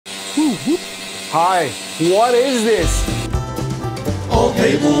Hi, what is this?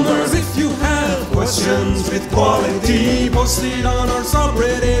 Okay, boomers, if you have questions with quality, post it on our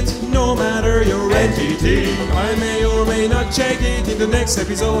subreddit, no matter your entity. I may or may not check it in the next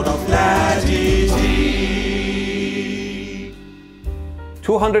episode of LATITY.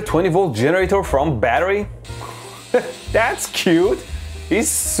 220-volt generator from battery? That's cute.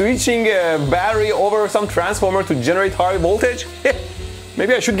 He's switching a battery over some transformer to generate high voltage?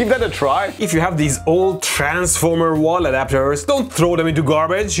 Maybe I should give that a try. If you have these old transformer wall adapters, don't throw them into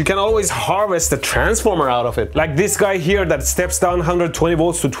garbage. You can always harvest the transformer out of it. Like this guy here that steps down 120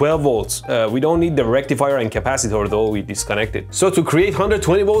 volts to 12 volts. We don't need the rectifier and capacitor though, we disconnect it. So to create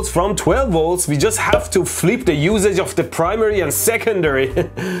 120 volts from 12 volts, we just have to flip the usage of the primary and secondary.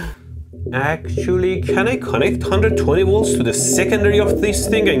 Actually, can I connect 120 volts to the secondary of this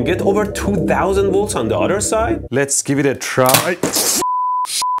thing and get over 2000 volts on the other side? Let's give it a try.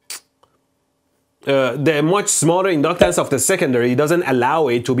 The much smaller inductance of the secondary doesn't allow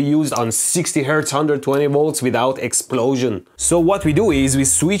it to be used on 60 Hz 120 volts without explosion. So what we do is we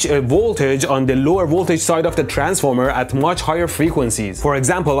switch a voltage on the lower voltage side of the transformer at much higher frequencies. For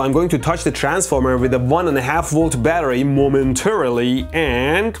example, I'm going to touch the transformer with a 1.5 volt battery momentarily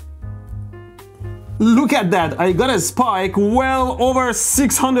and... look at that, I got a spike well over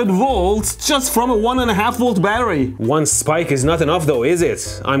 600 volts just from a 1.5 volt battery. One spike is not enough though, is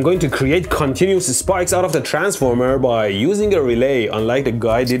it? I'm going to create continuous spikes out of the transformer by using a relay, unlike the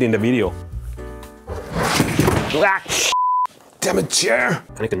guy did in the video. Damn it, chair!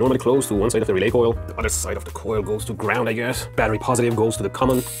 Connect it normally close to one side of the relay coil. The other side of the coil goes to ground, I guess. Battery positive goes to the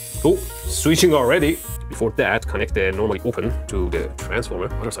common. Oh, switching already. Before that, connect the normally open to the transformer.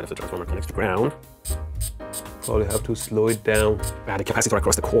 Other side of the transformer connects to ground. Probably have to slow it down. Add a capacitor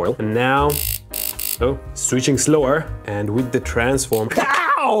across the coil. And now, oh, switching slower. And with the transformer,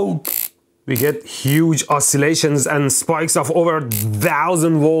 ow! We get huge oscillations and spikes of over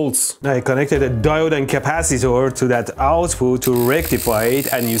 1000 volts. I connected a diode and capacitor to that output to rectify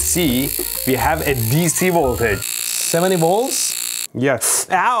it, and you see we have a DC voltage. 70 volts? Yeah.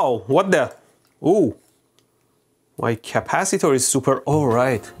 Ow! What the? Ooh. My capacitor is super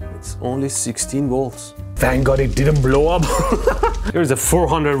alright. It's only 16 volts. Thank God it didn't blow up. Here's a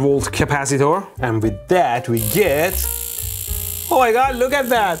 400 volt capacitor. And with that we get... oh my God, look at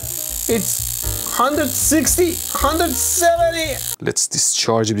that. It's 160, 170. Let's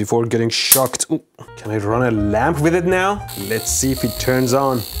discharge it before getting shocked. Ooh. Can I run a lamp with it now? Let's see if it turns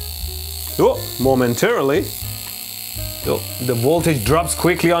on. Oh, momentarily. Oh, the voltage drops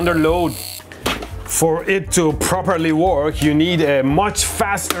quickly under load. For it to properly work, you need a much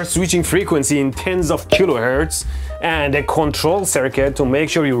faster switching frequency in tens of kilohertz and a control circuit to make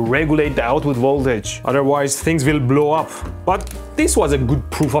sure you regulate the output voltage. Otherwise, things will blow up. But this was a good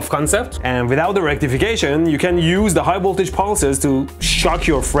proof of concept. And without the rectification, you can use the high voltage pulses to shock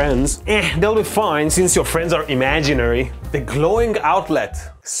your friends. They'll be fine since your friends are imaginary. The glowing outlet.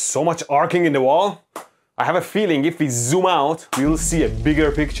 So much arcing in the wall. I have a feeling if we zoom out, we'll see a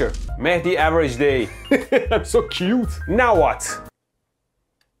bigger picture. Mehdi average day. I'm so cute. Now what?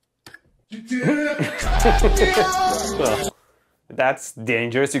 Well, that's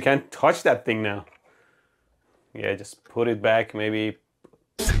dangerous. You can't touch that thing now. Yeah, just put it back, maybe.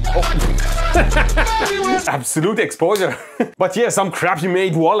 Oh. Absolute exposure. But yeah, some crappy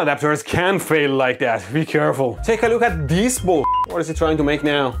made wall adapters can fail like that. Be careful. Take a look at this bull. What is he trying to make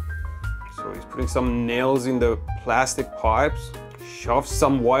now? So he's putting some nails in the plastic pipes, shoves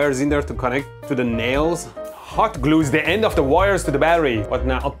some wires in there to connect to the nails, hot glues the end of the wires to the battery. What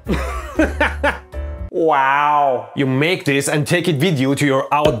now? Wow! You make this and take it with you to your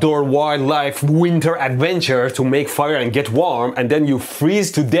outdoor wildlife winter adventure to make fire and get warm, and then you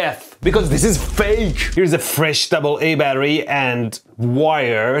freeze to death because this is fake. Here's a fresh AA battery and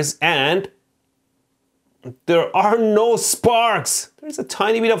wires, and there are no sparks. There's a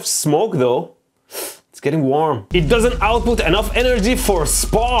tiny bit of smoke though. It's getting warm. It doesn't output enough energy for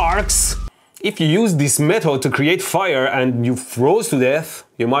sparks. If you use this method to create fire and you froze to death,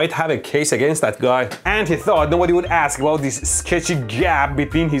 you might have a case against that guy. And he thought nobody would ask about this sketchy gap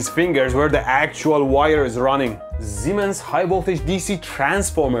between his fingers where the actual wire is running. Siemens high voltage DC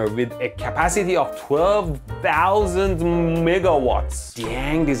transformer with a capacity of 12,000 megawatts.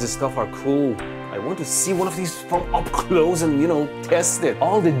 Dang, these stuff are cool. I want to see one of these from up close and, you know, test it.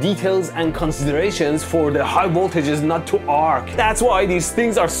 All the details and considerations for the high voltages not to arc. That's why these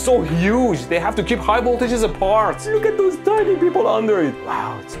things are so huge. They have to keep high voltages apart. Look at those tiny people under it.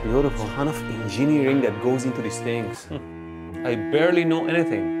 Wow, it's beautiful. A ton of engineering that goes into these things. I barely know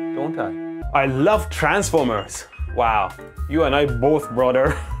anything, don't I? I love transformers. Wow, you and I both,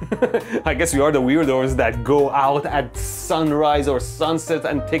 brother. I guess we are the weirdos that go out at sunrise or sunset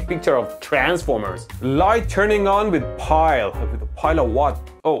and take picture of transformers. Light turning on with pile. With a pile of what?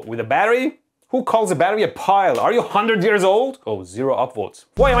 Oh, with a battery? Who calls a battery a pile? Are you 100 years old? Oh, 0 upvotes.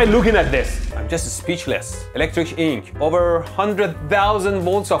 Why am I looking at this? I'm just speechless. Electric ink. Over 100,000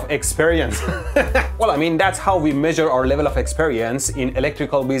 volts of experience. Well, I mean, that's how we measure our level of experience in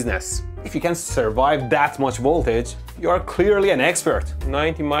electrical business. If you can survive that much voltage, you are clearly an expert.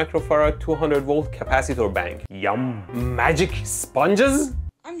 90 microfarad, 200 volt capacitor bank. Yum. Magic sponges?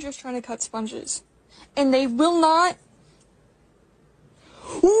 I'm just trying to cut sponges. And they will not...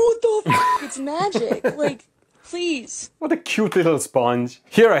 What the f***? It's magic. Like, please. What a cute little sponge.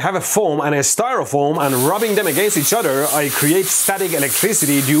 Here I have a foam and a styrofoam, and rubbing them against each other, I create static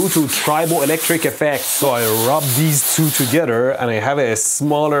electricity due to triboelectric effect. So I rub these two together and I have a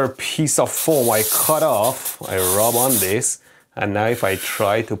smaller piece of foam I cut off. I rub on this, and now if I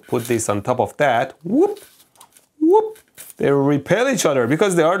try to put this on top of that, whoop, whoop, they repel each other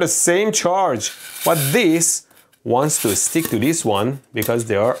because they are the same charge. But this wants to stick to this one because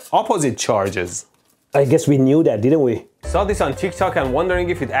they are opposite charges. I guess we knew that, didn't we? Saw this on TikTok and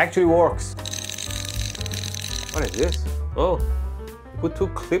wondering if it actually works. What is this? Oh, put 2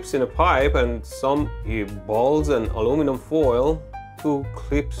 clips in a pipe and some balls and aluminum foil. 2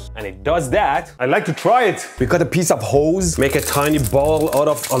 clips, and it does that. I'd like to try it. We got a piece of hose, make a tiny ball out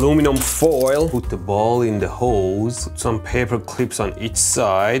of aluminum foil, put the ball in the hose, put some paper clips on each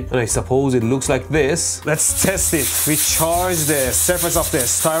side, and I suppose it looks like this. Let's test it. We charge the surface of the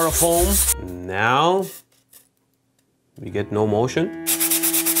styrofoam. Now we get no motion.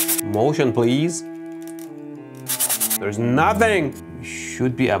 Motion, please. There's nothing.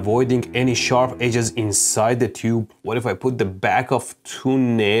 Should be avoiding any sharp edges inside the tube. What if I put the back of 2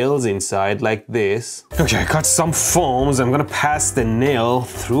 nails inside like this? Okay, I got some foams. I'm gonna pass the nail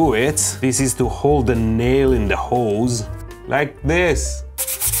through it. This is to hold the nail in the hose. Like this.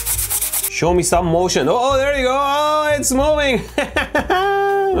 Show me some motion. Oh, there you go. Oh, it's moving.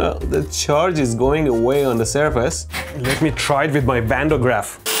 Well, the charge is going away on the surface. Let me try it with my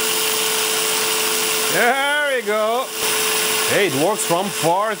bandograph. There we go. Hey, it works from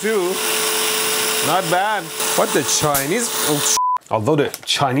far too. Not bad. But the Chinese... Oh, although the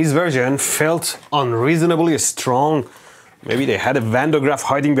Chinese version felt unreasonably strong. Maybe they had a Vandograph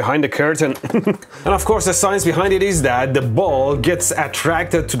hiding behind the curtain. And of course the science behind it is that the ball gets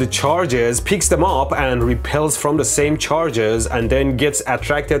attracted to the charges, picks them up and repels from the same charges, and then gets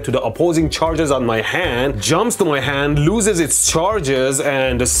attracted to the opposing charges on my hand, jumps to my hand, loses its charges,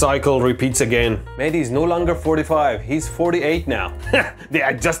 and the cycle repeats again. Mehdi is no longer 45, he's 48 now. They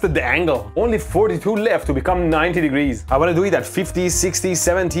adjusted the angle. Only 42 left to become 90 degrees. I want to do it at 50, 60,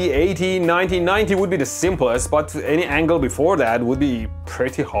 70, 80, 90. 90 would be the simplest, but any angle before that would be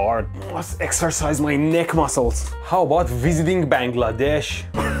pretty hard. Let's exercise my neck muscles. How about visiting Bangladesh?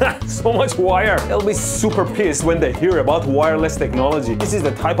 So much wire. They'll be super pissed when they hear about wireless technology. This is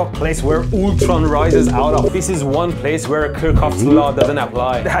the type of place where Ultron rises out of. This is one place where Kirchhoff's law doesn't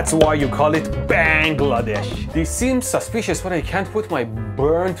apply. That's why you call it Bangladesh. This seems suspicious, but I can't put my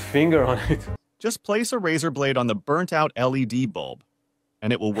burnt finger on it. Just place a razor blade on the burnt out LED bulb,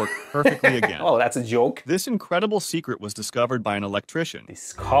 and it will work perfectly again. Oh, that's a joke. This incredible secret was discovered by an electrician.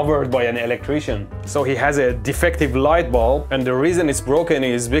 Discovered by an electrician. So he has a defective light bulb, and the reason it's broken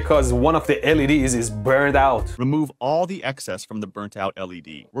is because one of the LEDs is burned out. Remove all the excess from the burnt out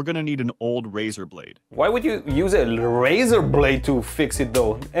LED. We're gonna need an old razor blade. Why would you use a razor blade to fix it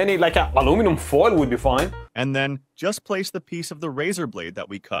though? Any like an aluminum foil would be fine. And then just place the piece of the razor blade that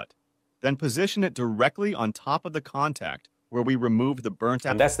we cut. Then position it directly on top of the contact where we removed the burnt out.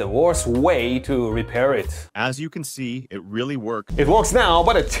 And that's the worst way to repair it. As you can see, it really worked. It works now,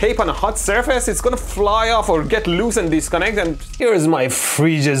 but a tape on a hot surface, it's gonna fly off or get loose and disconnect. And here's my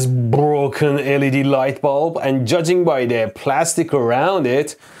fridge's broken LED light bulb. And judging by the plastic around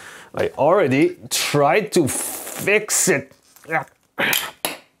it, I already tried to fix it.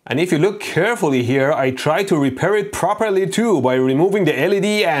 And if you look carefully here, I try to repair it properly too by removing the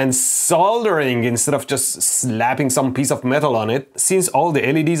LED and soldering instead of just slapping some piece of metal on it. Since all the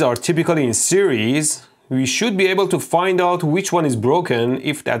LEDs are typically in series, we should be able to find out which one is broken,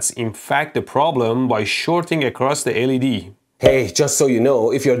 if that's in fact the problem, by shorting across the LED. Hey, just so you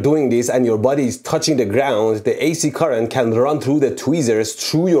know, if you're doing this and your body is touching the ground, the AC current can run through the tweezers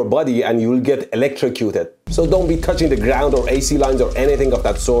through your body and you'll get electrocuted. So don't be touching the ground or AC lines or anything of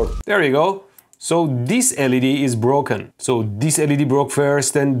that sort. There you go. So this LED is broken. So this LED broke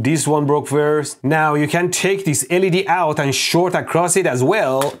first, then this one broke first. Now you can take this LED out and short across it as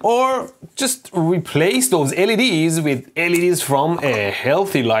well, or just replace those LEDs with LEDs from a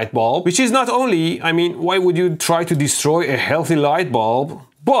healthy light bulb, which is not only, I mean, why would you try to destroy a healthy light bulb?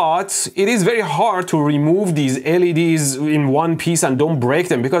 But it is very hard to remove these LEDs in one piece and don't break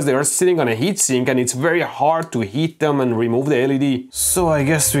them because they are sitting on a heatsink and it's very hard to heat them and remove the LED. So I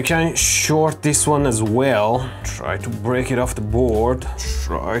guess we can short this one as well. Try to break it off the board.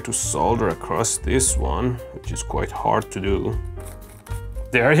 Try to solder across this one, which is quite hard to do.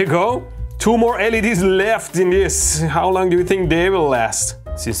 There you go. 2 more LEDs left in this. How long do you think they will last?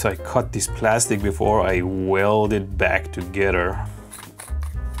 Since I cut this plastic before I weld it back together.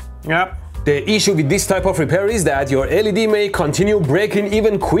 Yep. The issue with this type of repair is that your LED may continue breaking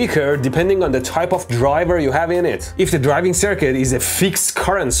even quicker depending on the type of driver you have in it. If the driving circuit is a fixed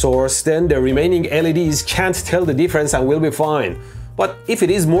current source, then the remaining LEDs can't tell the difference and will be fine. But if it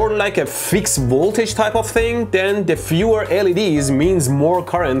is more like a fixed voltage type of thing, then the fewer LEDs means more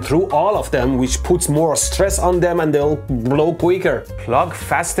current through all of them, which puts more stress on them and they'll blow quicker. Plug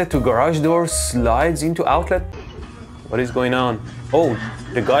fastened to garage door slides into outlet. What is going on? Oh,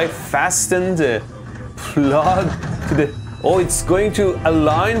 the guy fastened the plug to the... Oh, it's going to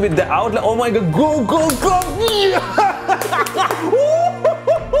align with the outlet. Oh my god, go, go, go!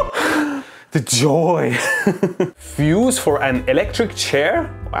 The joy! Fuse for an electric chair?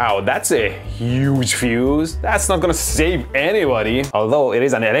 Wow, that's a huge fuse. That's not gonna save anybody. Although it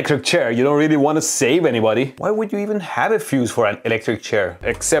is an electric chair, you don't really want to save anybody. Why would you even have a fuse for an electric chair?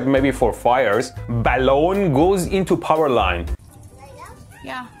 Except maybe for fires. Balloon goes into power line.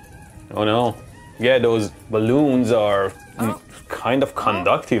 Yeah. Oh no. Yeah, those balloons are kind of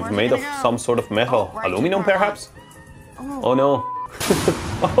conductive, made of some sort of metal. Aluminum perhaps? Oh no.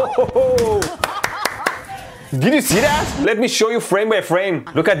 Oh. Did you see that? Let me show you frame by frame.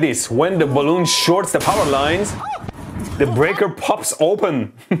 Look at this. When the balloon shorts the power lines, the breaker pops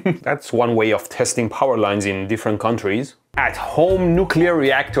open. That's one way of testing power lines in different countries. At-home nuclear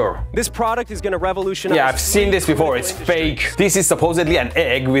reactor. This product is going to revolutionize... Yeah, I've seen this before. It's fake. This is supposedly an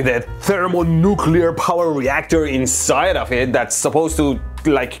egg with a thermonuclear power reactor inside of it that's supposed to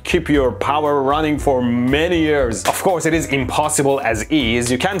like keep your power running for many years. Of course, it is impossible as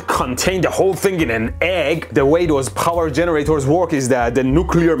is. You can't contain the whole thing in an egg. The way those power generators work is that the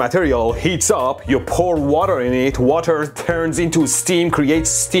nuclear material heats up, you pour water in it, water turns into steam,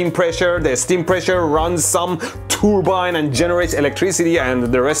 creates steam pressure, the steam pressure runs some turbine and generates electricity,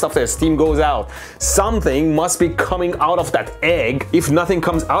 and the rest of the steam goes out. Something must be coming out of that egg. If nothing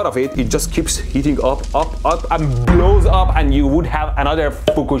comes out of it, it just keeps heating up, and blows up, and you would have another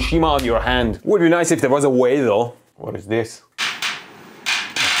Fukushima on your hand. Would be nice if there was a way though. What is this?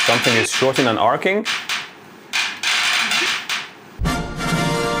 Something is shorting and arcing.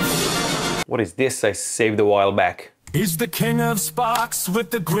 What is this I saved a while back? He's the king of sparks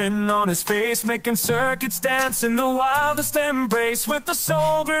with the grin on his face, making circuits dance in the wildest embrace. With a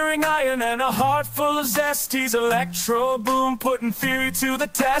soul-bearing iron and a heart full of zest, he's ElectroBOOM, putting theory to the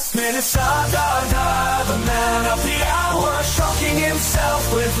test. Mehdi Sadaghdar, the man of the hour, shocking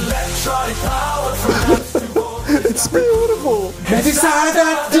himself with electronic power from earth to void. It's beautiful! Mehdi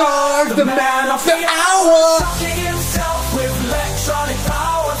Sadaghdar, the man of the hour, shocking himself with electronic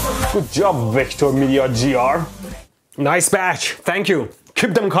power from earth. Good job, Vector Media GR. Nice batch, thank you.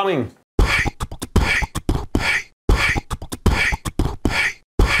 Keep them coming.